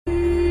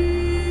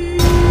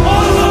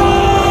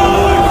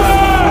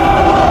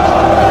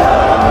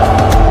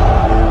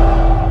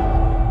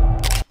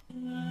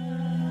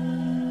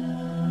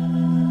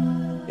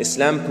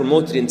Islam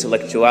promoted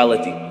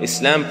intellectuality.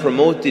 Islam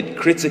promoted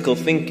critical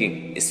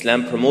thinking.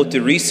 Islam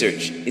promoted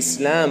research.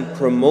 Islam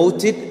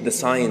promoted the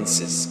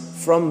sciences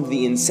from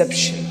the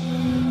inception.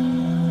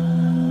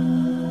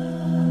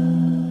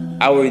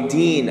 Our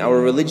deen,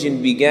 our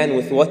religion began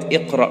with what?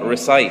 Iqra,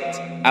 recite.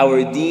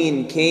 Our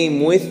deen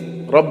came with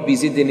Rabbi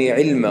zidni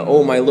ilma,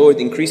 oh my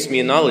Lord, increase me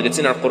in knowledge. It's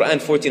in our Quran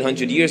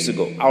 1400 years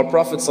ago. Our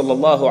Prophet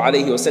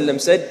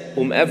ﷺ said,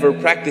 whomever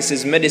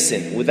practices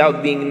medicine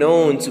without being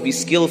known to be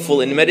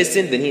skillful in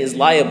medicine, then he is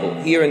liable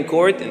here in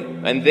court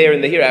and there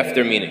in the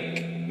hereafter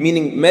meaning.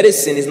 Meaning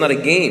medicine is not a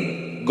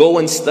game. Go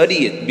and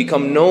study it,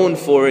 become known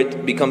for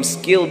it, become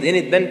skilled in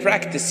it, then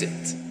practice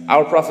it.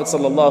 Our Prophet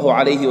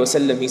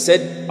ﷺ, he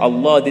said,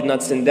 Allah did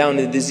not send down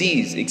a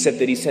disease except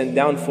that He sent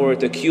down for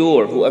it a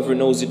cure. Whoever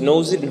knows it,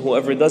 and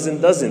whoever doesn't,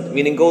 doesn't.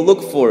 Meaning go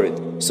look for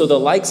it. So the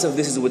likes of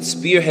this is what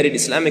spearheaded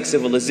Islamic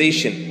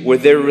civilization, where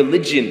their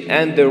religion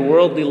and their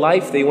worldly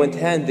life, they went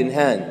hand in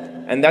hand.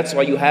 And that's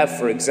why you have,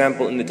 for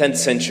example, in the 10th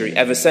century,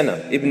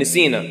 Avicenna, Ibn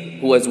Sina,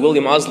 who, as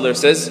William Osler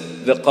says,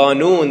 the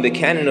Qanun, the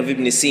canon of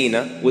Ibn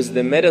Sina, was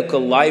the medical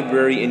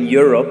library in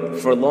Europe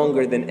for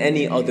longer than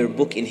any other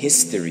book in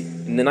history.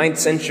 In the 9th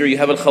century, you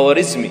have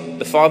Al-Khawarizmi,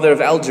 the father of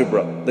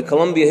algebra. The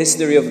Columbia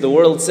History of the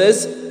World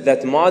says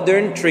that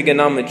modern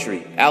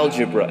trigonometry,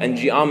 algebra, and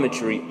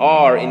geometry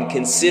are, in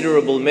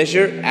considerable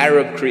measure,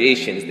 Arab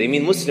creations. They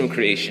mean Muslim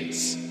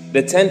creations.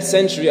 The 10th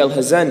century,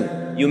 Al-Hazan,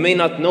 you may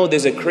not know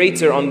there's a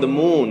crater on the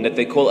moon that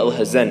they call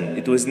Al-Hazan.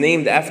 It was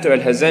named after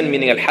Al-Hazan,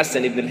 meaning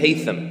Al-Hassan ibn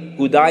al-Haytham,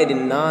 who died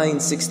in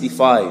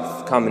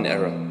 965, Common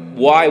Era.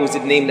 Why was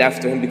it named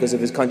after him? Because of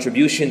his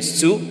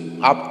contributions to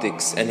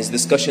optics and his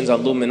discussions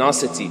on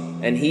luminosity.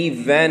 And he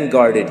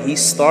vanguarded, he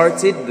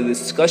started the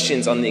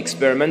discussions on the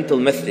experimental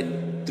method.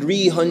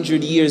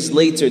 300 years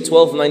later,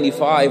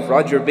 1295,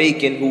 Roger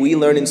Bacon, who we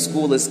learn in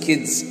school as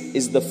kids,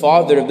 is the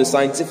father of the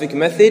scientific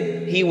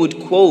method. He would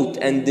quote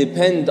and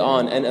depend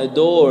on and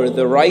adore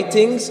the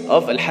writings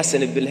of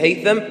Al-Hassan ibn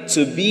al-Haytham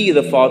to be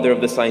the father of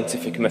the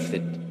scientific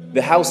method.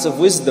 The House of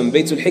Wisdom,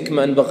 Baytul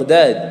Hikmah in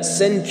Baghdad,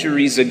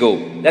 centuries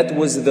ago, that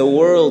was the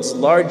world's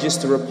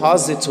largest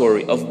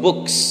repository of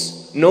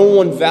books. No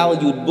one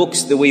valued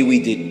books the way we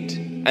did.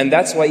 And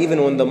that's why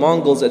even when the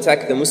Mongols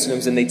attacked the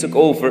Muslims and they took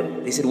over,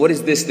 they said, what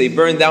is this? They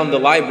burned down the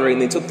library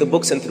and they took the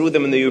books and threw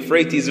them in the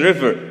Euphrates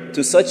River,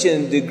 to such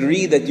a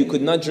degree that you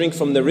could not drink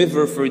from the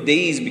river for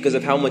days because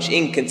of how much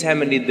ink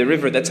contaminated the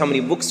river. That's how many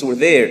books were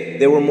there.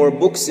 There were more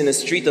books in a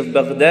street of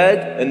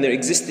Baghdad than there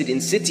existed in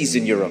cities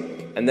in Europe.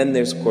 And then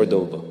there's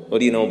Cordoba. What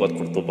do you know about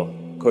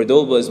Cordoba?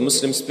 Cordoba is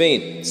Muslim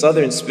Spain,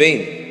 southern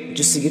Spain.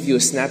 Just to give you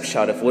a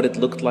snapshot of what it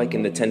looked like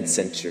in the 10th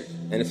century.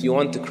 And if you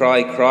want to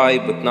cry, cry,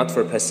 but not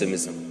for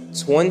pessimism.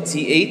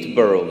 28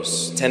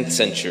 boroughs, 10th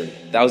century,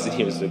 1,000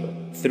 years ago.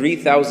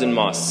 3,000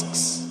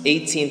 mosques,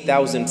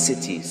 18,000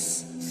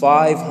 cities,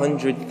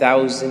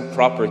 500,000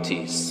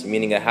 properties,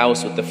 meaning a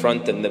house with the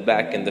front and the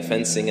back and the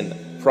fencing and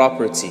the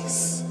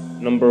properties.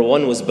 Number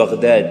 1 was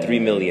Baghdad, 3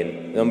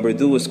 million. Number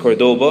 2 was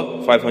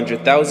Cordoba,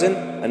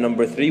 500,000. And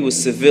number 3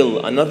 was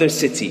Seville, another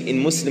city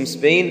in Muslim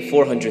Spain,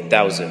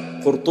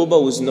 400,000. Cordoba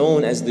was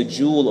known as the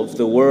jewel of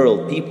the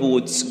world. People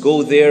would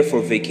go there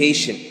for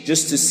vacation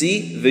just to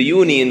see the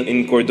Union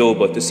in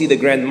Cordoba, to see the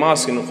Grand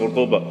Mosque in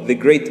Cordoba, the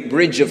Great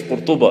Bridge of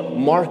Cordoba,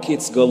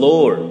 markets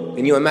galore.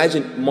 Can you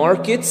imagine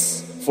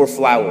markets for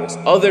flowers,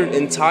 other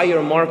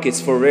entire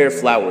markets for rare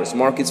flowers,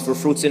 markets for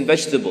fruits and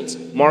vegetables,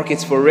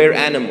 markets for rare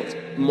animals,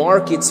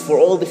 markets for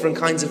all different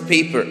kinds of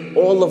paper,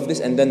 all of this,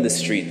 and then the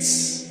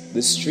streets.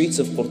 The streets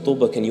of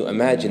Cordoba, can you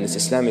imagine this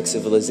Islamic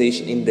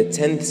civilization in the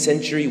 10th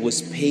century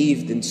was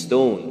paved in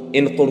stone.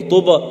 In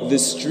Cordoba, the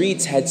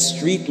streets had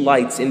street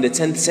lights in the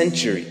 10th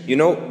century. You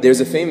know, there's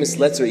a famous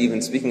letter,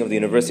 even speaking of the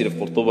University of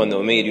Cordoba and the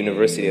Umayyad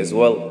University as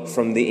well,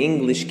 from the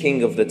English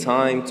king of the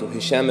time to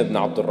Hisham ibn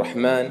Abdul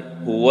Rahman,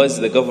 who was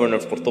the governor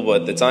of Cordoba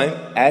at the time,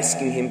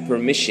 asking him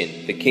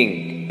permission, the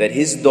king, that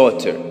his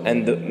daughter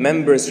and the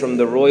members from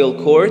the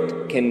royal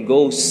court can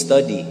go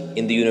study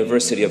in the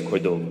University of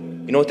Cordoba.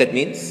 You know what that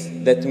means?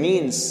 That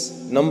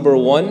means, number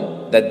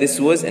 1, that this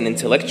was an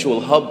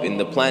intellectual hub in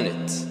the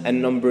planet.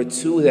 And number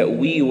 2, that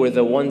we were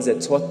the ones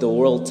that taught the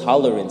world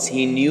tolerance.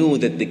 He knew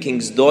that the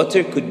king's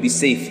daughter could be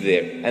safe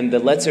there. And the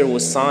letter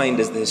was signed,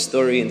 as the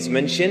historians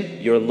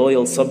mention, your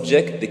loyal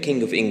subject, the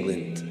King of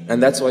England.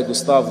 And that's why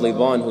Gustave Le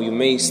Bon, who you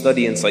may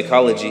study in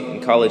psychology,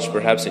 in college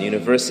perhaps, in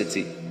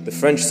university, the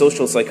French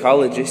social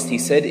psychologist, he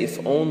said,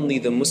 if only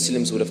the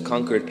Muslims would have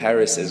conquered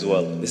Paris as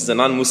well. This is a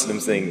non-Muslim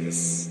saying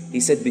this.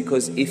 He said,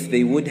 because if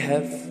they would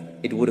have,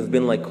 it would have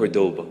been like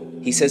Cordoba.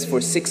 He says,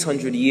 for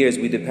 600 years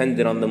we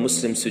depended on the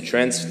Muslims to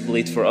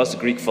translate for us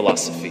Greek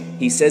philosophy.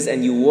 He says,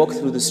 and you walk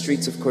through the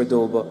streets of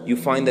Cordoba, you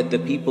find that the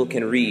people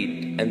can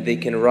read and they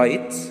can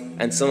write,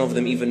 and some of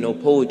them even know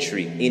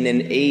poetry, in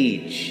an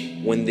age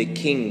when the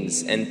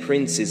kings and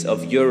princes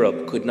of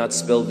Europe could not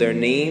spell their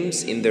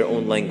names in their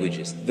own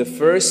languages. The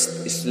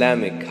first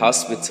Islamic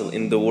hospital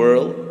in the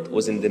world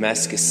was in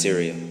Damascus,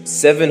 Syria.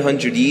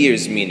 700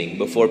 years, meaning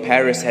before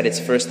Paris had its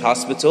first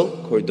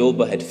hospital,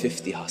 Cordoba had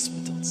 50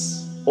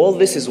 hospitals. All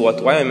this is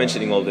what? Why am I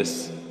mentioning all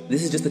this?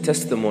 This is just a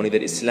testimony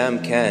that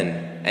Islam can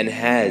and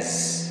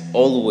has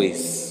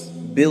always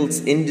built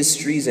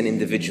industries and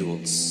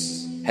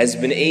individuals, has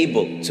been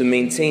able to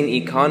maintain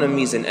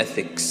economies and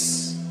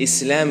ethics.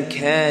 Islam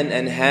can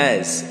and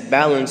has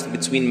balanced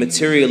between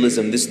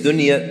materialism, this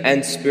dunya,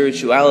 and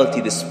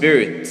spirituality, the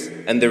spirit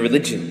and the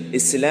religion.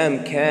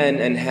 Islam can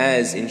and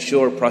has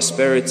ensured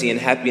prosperity and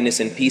happiness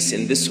and peace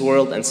in this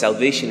world and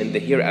salvation in the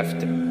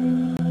hereafter.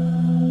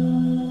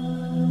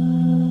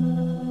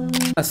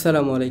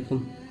 Assalamu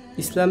alaikum.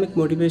 Islamic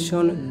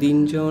Motivation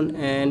Dinjon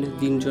and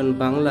Dinjon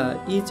Bangla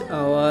is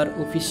our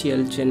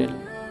official channel.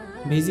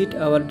 Visit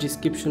our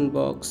description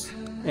box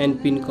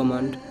and pin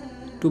command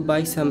to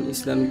buy some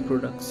Islamic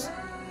products.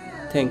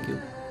 Thank you.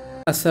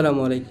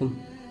 Assalamu alaikum.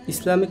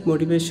 Islamic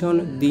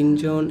Motivation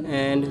Dinjon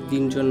and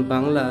Dinjon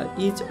Bangla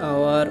is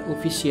our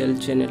official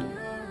channel.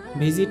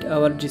 Visit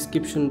our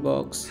description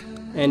box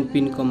and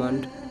pin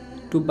command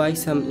to buy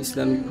some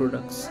Islamic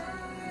products.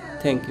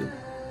 Thank you.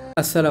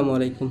 Assalamu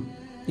alaikum.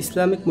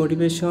 Islamic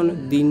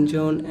Motivation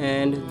Dinjon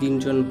and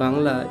Dinjon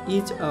Bangla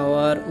is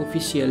our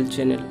official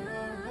channel.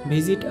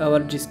 Visit our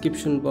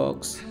description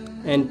box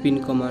and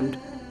pin command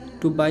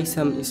to buy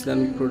some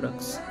Islamic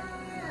products.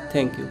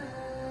 Thank you.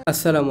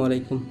 Assalamu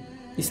alaikum.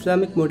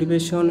 Islamic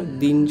Motivation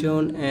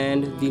Dinjon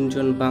and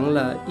Dinjon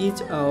Bangla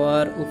is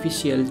our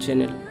official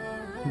channel.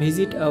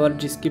 Visit our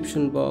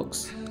description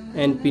box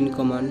and pin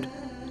command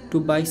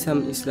to buy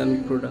some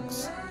Islamic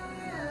products.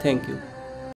 Thank you.